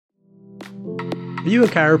Are you a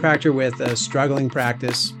chiropractor with a struggling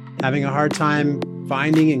practice, having a hard time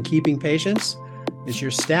finding and keeping patients? Is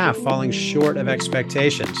your staff falling short of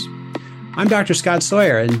expectations? I'm Dr. Scott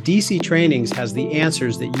Sawyer, and DC Trainings has the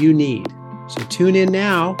answers that you need. So tune in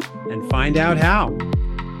now and find out how.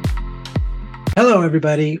 Hello,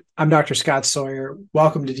 everybody. I'm Dr. Scott Sawyer.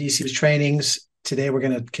 Welcome to DC Trainings. Today, we're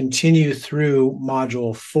going to continue through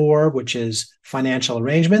Module 4, which is financial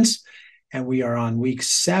arrangements. And we are on week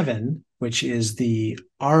 7, which is the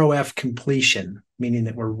ROF completion, meaning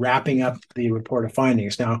that we're wrapping up the report of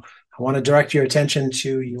findings. Now, I want to direct your attention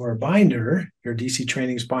to your binder, your DC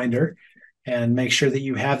Trainings binder, and make sure that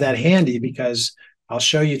you have that handy, because I'll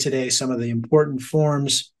show you today some of the important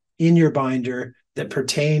forms in your binder that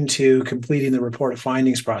pertain to completing the report of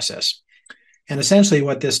findings process. And essentially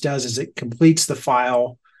what this does is it completes the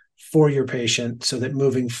file for your patient so that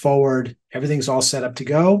moving forward, everything's all set up to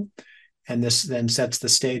go. And this then sets the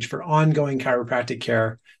stage for ongoing chiropractic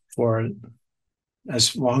care for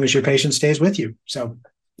as long as your patient stays with you. So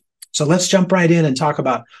let's jump right in and talk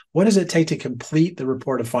about what does it take to complete the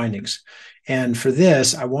report of findings. And for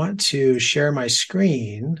this, I want to share my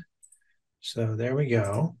screen. So there we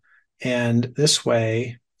go. And this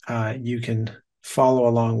way you can follow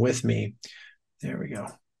along with me. There we go,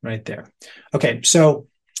 right there. Okay, so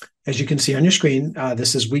as you can see on your screen,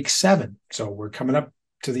 this is week 7. So we're coming up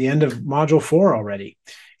to the end of Module 4 already.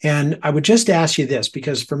 And I would just ask you this,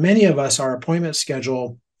 because for many of us, our appointment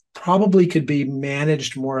schedule probably could be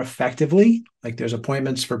managed more effectively. Like there's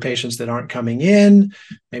appointments for patients that aren't coming in,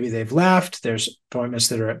 maybe they've left. There's appointments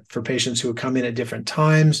that are for patients who come in at different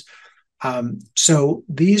times. So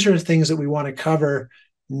these are things that we want to cover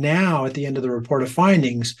now at the end of the report of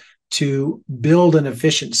findings to build an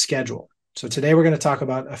efficient schedule. So today we're going to talk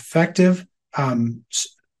about effective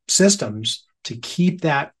systems to keep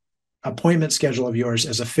that appointment schedule of yours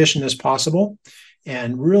as efficient as possible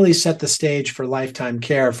and really set the stage for lifetime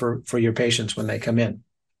care for your patients when they come in.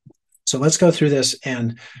 So let's go through this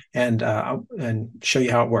and show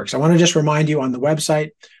you how it works. I want to just remind you on the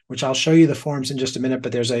website, which I'll show you the forms in just a minute,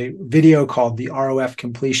 but there's a video called the ROF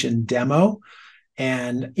completion demo.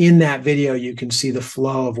 And in that video, you can see the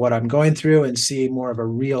flow of what I'm going through and see more of a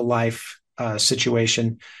real life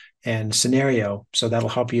situation and scenario. So that'll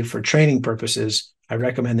help you for training purposes. I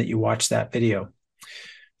recommend that you watch that video.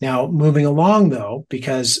 Now, moving along though,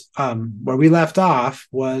 because where we left off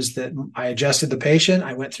was that I adjusted the patient.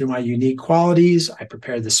 I went through my unique qualities. I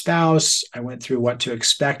prepared the spouse. I went through what to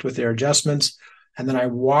expect with their adjustments. And then I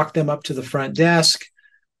walked them up to the front desk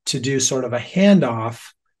to do sort of a handoff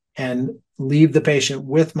and leave the patient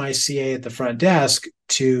with my CA at the front desk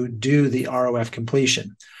to do the ROF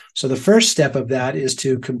completion. So the first step of that is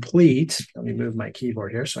to complete, let me move my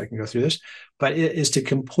keyboard here so I can go through this, but it is to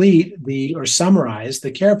complete or summarize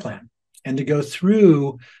the care plan and to go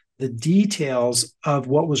through the details of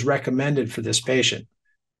what was recommended for this patient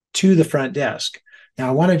to the front desk. Now,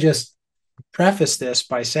 I want to just preface this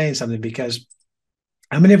by saying something, because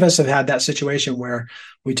how many of us have had that situation where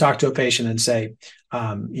we talk to a patient and say,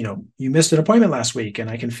 you missed an appointment last week and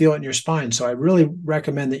I can feel it in your spine. So I really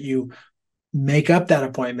recommend that you make up that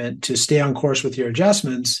appointment to stay on course with your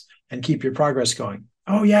adjustments and keep your progress going.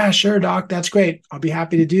 Oh yeah, sure, doc, that's great. I'll be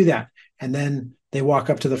happy to do that. And then they walk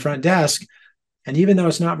up to the front desk, and even though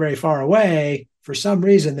it's not very far away, for some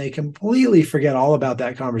reason, they completely forget all about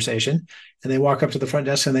that conversation. And they walk up to the front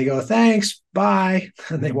desk and they go, thanks, bye.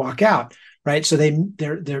 And they walk out, right? So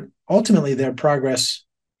they're ultimately their progress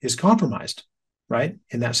is compromised, right?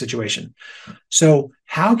 In that situation. So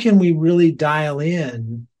how can we really dial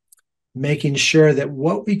in making sure that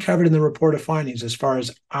what we covered in the report of findings, as far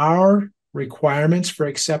as our requirements for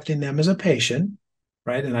accepting them as a patient,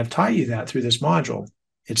 right? And I've taught you that through this module.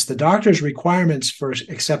 It's the doctor's requirements for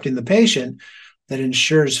accepting the patient that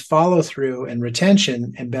ensures follow through and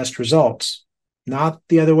retention and best results, not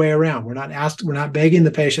the other way around. We're not begging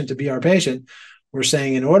the patient to be our patient. We're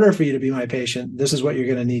saying, in order for you to be my patient, this is what you're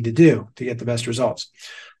going to need to do to get the best results.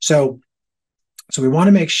 So we want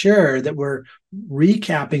to make sure that we're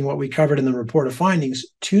recapping what we covered in the report of findings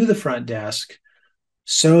to the front desk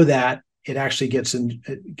so that it actually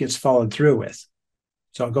gets followed through with.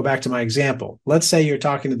 So I'll go back to my example. Let's say you're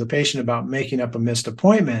talking to the patient about making up a missed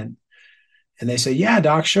appointment, and they say, yeah,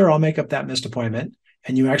 doc, sure, I'll make up that missed appointment.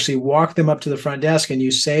 And you actually walk them up to the front desk and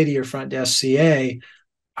you say to your front desk CA,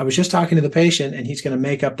 I was just talking to the patient and he's going to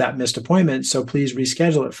make up that missed appointment, so please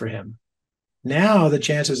reschedule it for him. Now the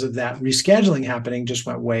chances of that rescheduling happening just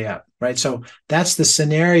went way up, right? So that's the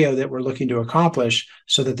scenario that we're looking to accomplish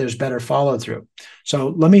so that there's better follow through. So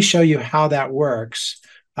let me show you how that works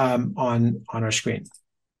on our screen.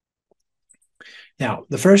 Now,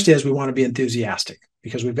 the first is we want to be enthusiastic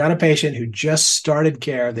because we've got a patient who just started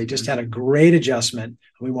care. They just had a great adjustment.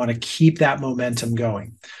 We want to keep that momentum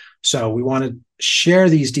going. So we want to share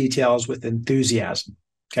these details with enthusiasm.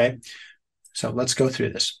 Okay. So let's go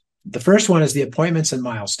through this. The first one is the appointments and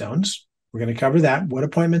milestones. We're going to cover that. What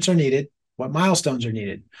appointments are needed? What milestones are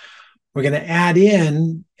needed? We're going to add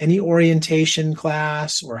in any orientation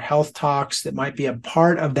class or health talks that might be a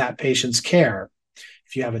part of that patient's care.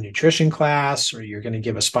 If you have a nutrition class or you're going to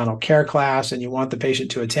give a spinal care class and you want the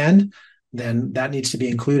patient to attend, then that needs to be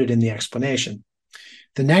included in the explanation.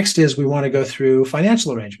 The next is we want to go through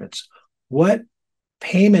financial arrangements. What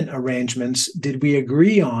payment arrangements did we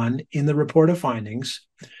agree on in the report of findings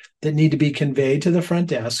that need to be conveyed to the front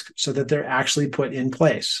desk so that they're actually put in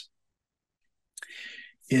place?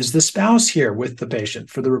 Is the spouse here with the patient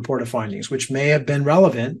for the report of findings, which may have been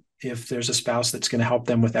relevant if there's a spouse that's going to help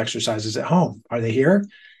them with exercises at home? Are they here?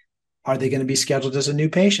 Are they going to be scheduled as a new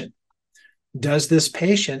patient? Does this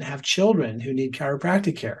patient have children who need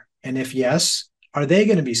chiropractic care? And if yes, are they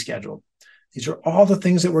going to be scheduled? These are all the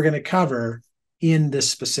things that we're going to cover in this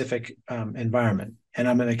specific environment. And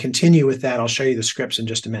I'm going to continue with that. I'll show you the scripts in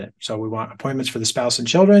just a minute. So we want appointments for the spouse and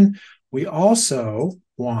children. We also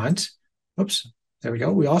want, there we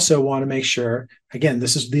go. We also want to make sure, again,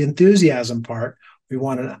 this is the enthusiasm part. We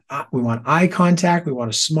want eye contact. We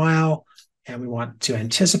want to smile, and we want to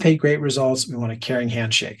anticipate great results. We want a caring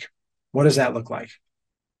handshake. What does that look like?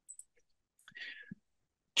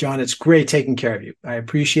 John, it's great taking care of you. I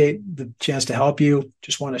appreciate the chance to help you.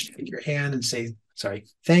 Just want to shake your hand and say,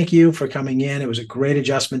 thank you for coming in. It was a great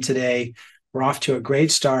adjustment today. We're off to a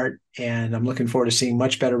great start, and I'm looking forward to seeing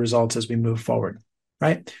much better results as we move forward.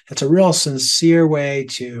 Right? That's a real sincere way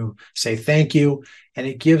to say thank you. And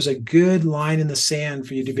it gives a good line in the sand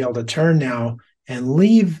for you to be able to turn now and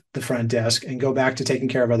leave the front desk and go back to taking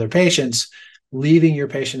care of other patients, leaving your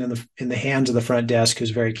patient in the hands of the front desk who's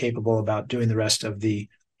very capable about doing the rest of the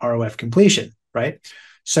ROF completion, right?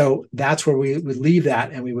 So that's where we would leave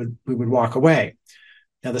that and we would walk away.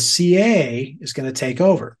 Now the CA is going to take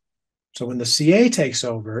over. So when the CA takes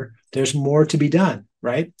over, there's more to be done,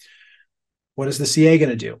 right? What is the CA going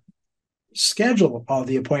to do? Schedule all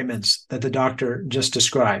the appointments that the doctor just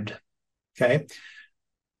described, okay?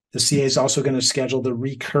 The CA is also going to schedule the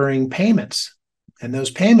recurring payments. And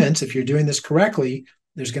those payments, if you're doing this correctly,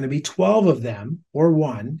 there's going to be 12 of them or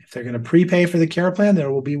one. If they're going to prepay for the care plan,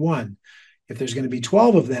 there will be one. If there's going to be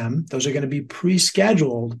 12 of them, those are going to be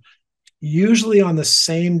pre-scheduled, usually on the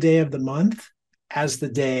same day of the month as the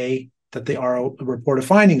day that the report of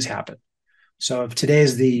findings happen. So if today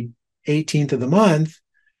is the 18th of the month,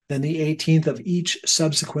 then the 18th of each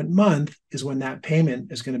subsequent month is when that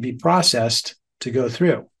payment is going to be processed to go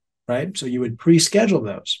through, right? So you would pre-schedule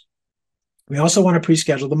those. We also want to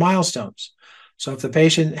pre-schedule the milestones. So if the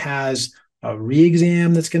patient has a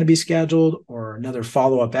re-exam that's going to be scheduled or another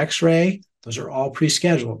follow-up x-ray, those are all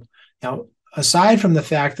pre-scheduled. Now, aside from the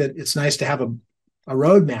fact that it's nice to have a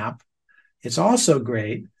roadmap, it's also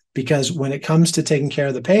great because when it comes to taking care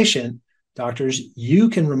of the patient, doctors, you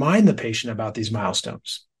can remind the patient about these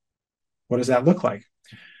milestones. What does that look like?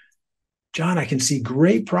 John, I can see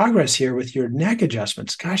great progress here with your neck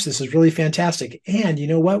adjustments. Gosh, this is really fantastic. And you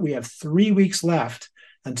know what? We have 3 weeks left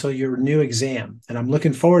until your new exam, and I'm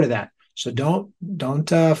looking forward to that. So don't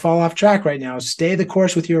fall off track right now. Stay the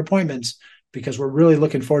course with your appointments because we're really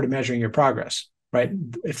looking forward to measuring your progress, right?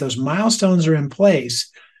 If those milestones are in place,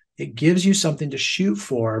 it gives you something to shoot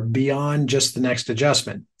for beyond just the next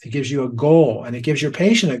adjustment. It gives you a goal, and it gives your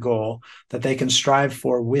patient a goal that they can strive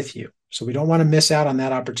for with you. So we don't want to miss out on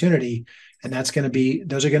that opportunity. And those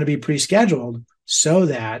are going to be pre-scheduled so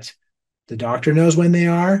that the doctor knows when they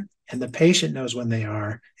are and the patient knows when they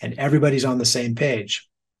are, and everybody's on the same page.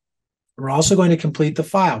 We're also going to complete the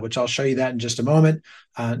file, which I'll show you that in just a moment,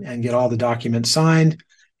 and get all the documents signed.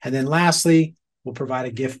 And then lastly, we'll provide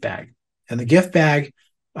a gift bag. And the gift bag,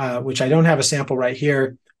 which I don't have a sample right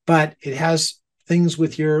here, but it has things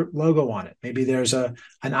with your logo on it. Maybe there's an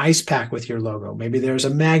ice pack with your logo. Maybe there's a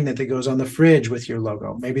magnet that goes on the fridge with your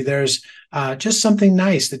logo. Maybe there's just something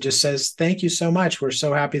nice that just says, thank you so much. We're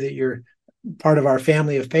so happy that you're part of our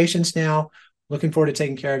family of patients now. Looking forward to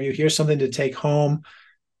taking care of you. Here's something to take home.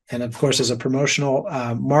 And of course, as a promotional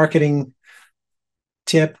marketing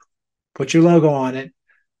tip, put your logo on it,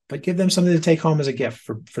 but give them something to take home as a gift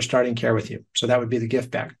for starting care with you. So that would be the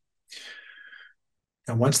gift bag.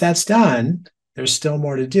 And once that's done, there's still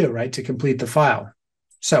more to do, right, to complete the file.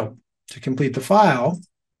 So to complete the file,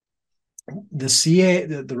 the CA,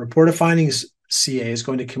 the report of findings CA is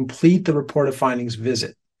going to complete the report of findings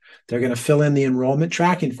visit. They're going to fill in the enrollment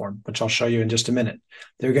tracking form, which I'll show you in just a minute.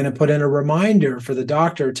 They're going to put in a reminder for the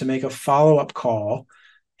doctor to make a follow-up call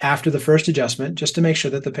after the first adjustment, just to make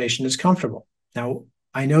sure that the patient is comfortable. Now,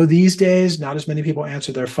 I know these days, not as many people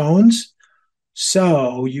answer their phones,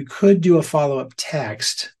 so you could do a follow-up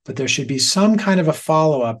text, but there should be some kind of a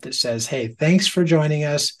follow-up that says, hey, thanks for joining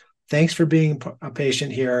us. Thanks for being a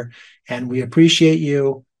patient here, and we appreciate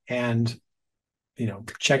you. And,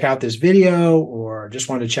 check out this video, or just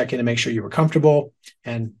wanted to check in and make sure you were comfortable.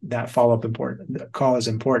 And that follow-up call is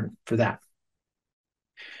important for that.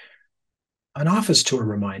 An office tour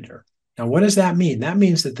reminder. Now, what does that mean? That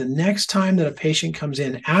means that the next time that a patient comes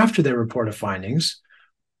in after their report of findings,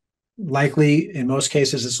 likely in most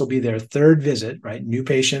cases, this will be their third visit, right? New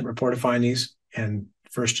patient, report of findings, and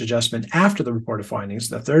first adjustment after the report of findings,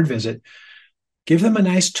 the third visit. Give them a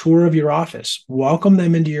nice tour of your office. Welcome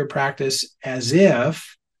them into your practice as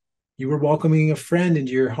if you were welcoming a friend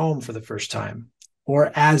into your home for the first time,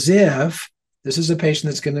 or as if this is a patient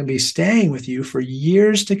that's going to be staying with you for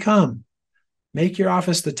years to come. Make your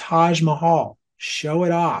office the Taj Mahal. Show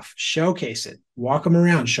it off, showcase it, walk them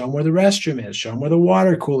around, show them where the restroom is, show them where the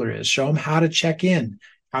water cooler is, show them how to check in,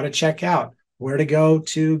 how to check out, where to go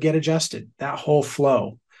to get adjusted, that whole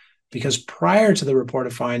flow. Because prior to the report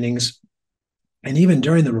of findings, and even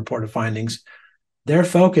during the report of findings, their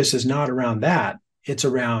focus is not around that. It's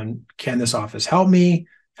around, can this office help me?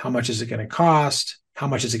 How much is it going to cost? How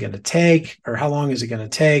much is it going to take? Or how long is it going to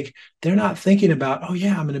take? They're not thinking about, oh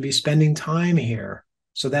yeah, I'm going to be spending time here.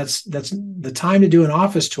 So that's the time to do an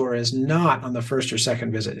office tour is not on the first or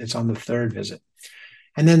second visit. It's on the third visit.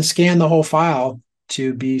 And then scan the whole file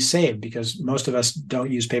to be saved, because most of us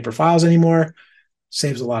don't use paper files anymore.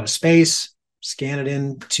 Saves a lot of space. Scan it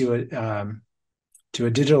into a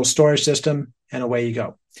digital storage system, and away you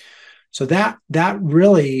go. So that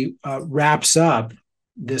really wraps up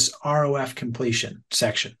this ROF completion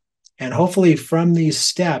section. And hopefully from these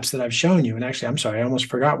steps that I've shown you, and actually, I'm sorry, I almost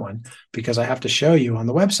forgot one because I have to show you on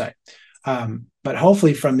the website. But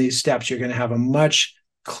hopefully from these steps, you're going to have a much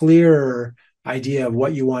clearer idea of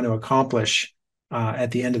what you want to accomplish at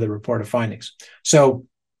the end of the report of findings. So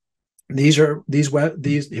here's our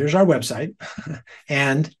website.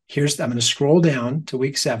 And I'm going to scroll down to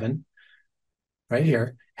week 7 right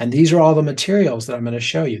here. And these are all the materials that I'm going to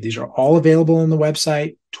show you. These are all available on the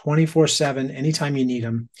website 24/7, anytime you need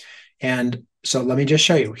them. And so let me just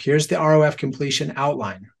show you. Here's the ROF completion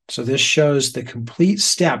outline. So this shows the complete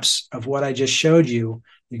steps of what I just showed you.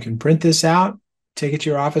 You can print this out, take it to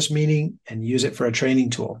your office meeting, and use it for a training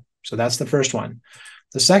tool. So that's the first one.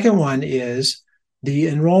 The second one is the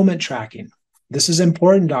enrollment tracking. This is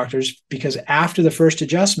important, doctors, because after the first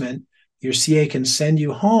adjustment, your CA can send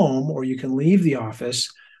you home, or you can leave the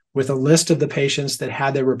office with a list of the patients that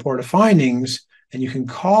had their report of findings, and you can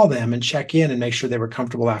call them and check in and make sure they were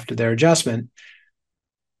comfortable after their adjustment.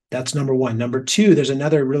 That's number one. Number two, there's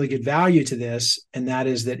another really good value to this, and that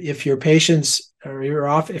is that if your patients or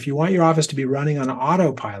if you want your office to be running on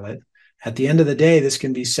autopilot, at the end of the day, this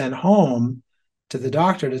can be sent home to the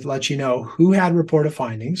doctor to let you know who had report of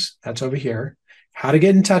findings, that's over here, how to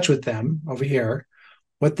get in touch with them over here,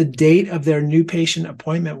 what the date of their new patient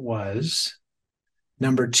appointment was.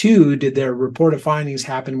 Number two, did their report of findings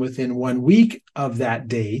happen within 1 week of that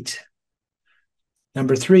date?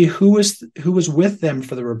 Number three, who was with them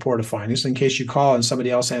for the report of findings in case you call and somebody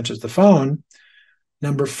else answers the phone?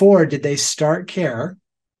 Number four, did they start care?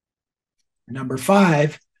 Number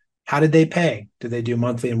five, how did they pay? Did they do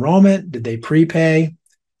monthly enrollment? Did they prepay?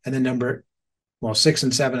 And then 6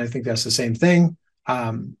 and 7, I think that's the same thing.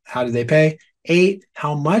 How did they pay? 8,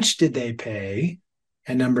 how much did they pay?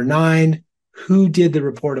 And number 9, who did the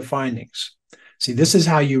report of findings? See, this is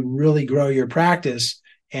how you really grow your practice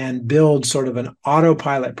and build sort of an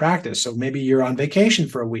autopilot practice. So maybe you're on vacation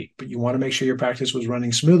for a week, but you want to make sure your practice was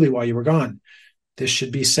running smoothly while you were gone. This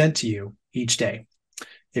should be sent to you each day.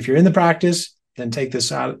 If you're in the practice, then take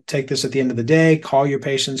this at the end of the day, call your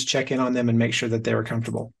patients, check in on them, and make sure that they were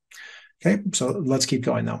comfortable. Okay, so let's keep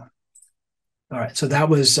going though. All right, so that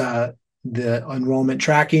was the enrollment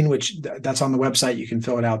tracking, which that's on the website. You can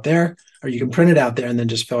fill it out there, or you can print it out there and then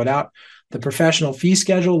just fill it out. The professional fee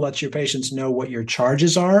schedule lets your patients know what your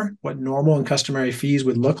charges are, what normal and customary fees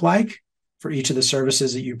would look like for each of the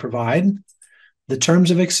services that you provide. The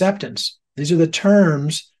terms of acceptance. These are the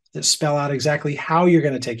terms that spell out exactly how you're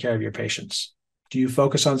going to take care of your patients. Do you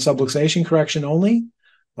focus on subluxation correction only?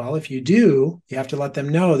 Well, if you do, you have to let them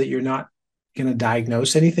know that you're not going to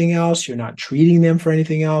diagnose anything else. You're not treating them for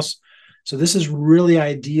anything else. So this is really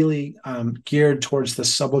ideally geared towards the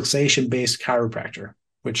subluxation-based chiropractor,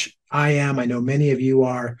 which I am. I know many of you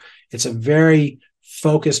are. It's a very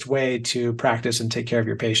focused way to practice and take care of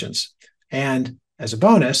your patients. And as a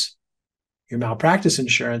bonus, your malpractice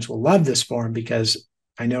insurance will love this form, because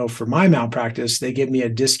I know for my malpractice, they give me a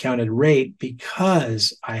discounted rate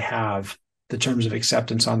because I have the terms of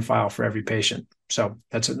acceptance on file for every patient. So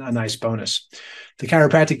that's a nice bonus. The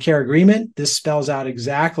chiropractic care agreement, this spells out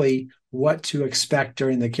exactly what to expect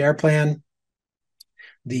during the care plan,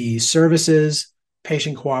 the services,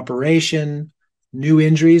 patient cooperation, new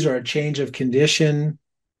injuries or a change of condition,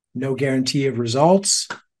 no guarantee of results,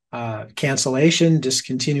 cancellation,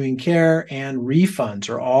 discontinuing care, and refunds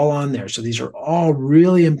are all on there. So these are all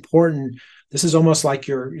really important. This is almost like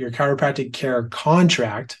your chiropractic care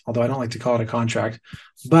contract, although I don't like to call it a contract,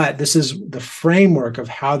 but this is the framework of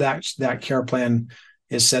how that care plan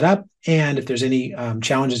is set up. And if there's any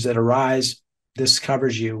challenges that arise, this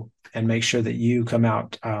covers you and makes sure that you come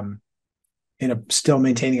out still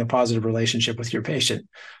maintaining a positive relationship with your patient.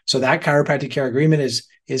 So that chiropractic care agreement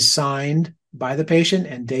is signed by the patient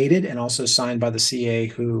and dated, and also signed by the CA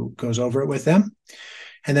who goes over it with them.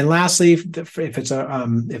 And then lastly,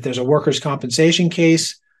 if there's a workers' compensation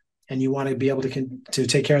case and you want to be able to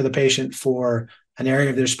take care of the patient for an area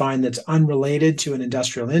of their spine that's unrelated to an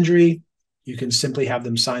industrial injury, you can simply have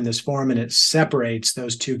them sign this form, and it separates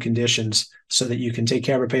those two conditions so that you can take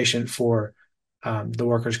care of a patient for the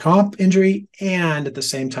workers' comp injury, and at the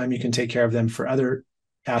same time, you can take care of them for other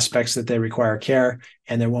aspects that they require care,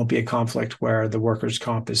 and there won't be a conflict where the workers'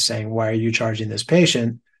 comp is saying, why are you charging this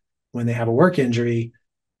patient when they have a work injury?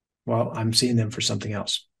 Well, I'm seeing them for something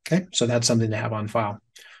else. Okay, so that's something to have on file.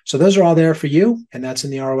 So those are all there for you, and that's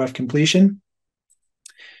in the ROF completion.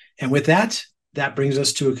 And with that brings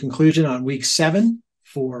us to a conclusion on week 7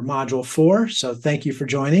 for module 4. So thank you for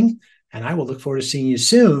joining, and I will look forward to seeing you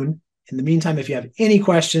soon. In the meantime, if you have any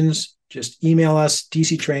questions, just email us,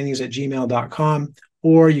 dctrainings@gmail.com,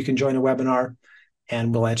 or you can join a webinar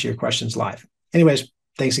and we'll answer your questions live. Anyways,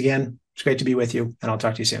 thanks again. It's great to be with you, and I'll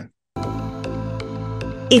talk to you soon.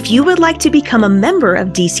 If you would like to become a member of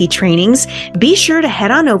DC Trainings, be sure to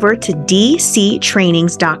head on over to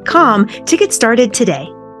dctrainings.com to get started today.